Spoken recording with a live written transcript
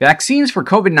Vaccines for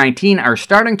COVID-19 are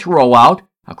starting to roll out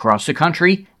across the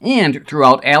country and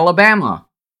throughout Alabama.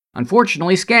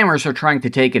 Unfortunately, scammers are trying to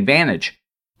take advantage.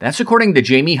 That's according to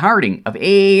Jamie Harding of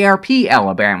AARP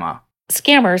Alabama.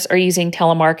 Scammers are using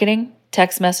telemarketing,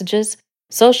 text messages,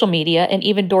 social media, and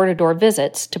even door-to-door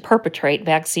visits to perpetrate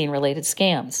vaccine-related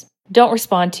scams. Don't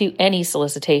respond to any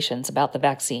solicitations about the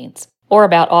vaccines or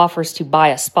about offers to buy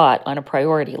a spot on a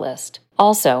priority list.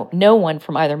 Also, no one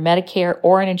from either Medicare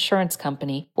or an insurance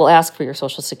company will ask for your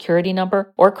Social Security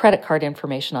number or credit card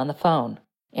information on the phone.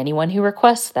 Anyone who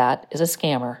requests that is a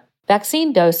scammer.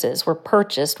 Vaccine doses were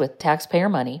purchased with taxpayer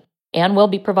money and will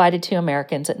be provided to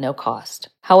Americans at no cost.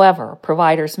 However,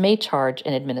 providers may charge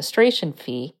an administration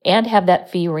fee and have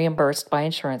that fee reimbursed by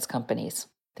insurance companies.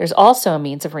 There's also a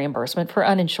means of reimbursement for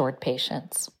uninsured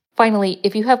patients. Finally,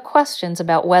 if you have questions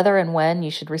about whether and when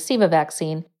you should receive a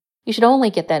vaccine, you should only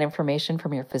get that information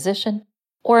from your physician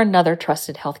or another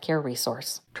trusted healthcare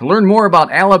resource. To learn more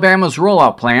about Alabama's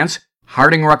rollout plans,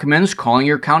 Harding recommends calling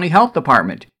your county health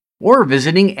department or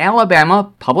visiting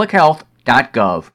alabamapublichealth.gov.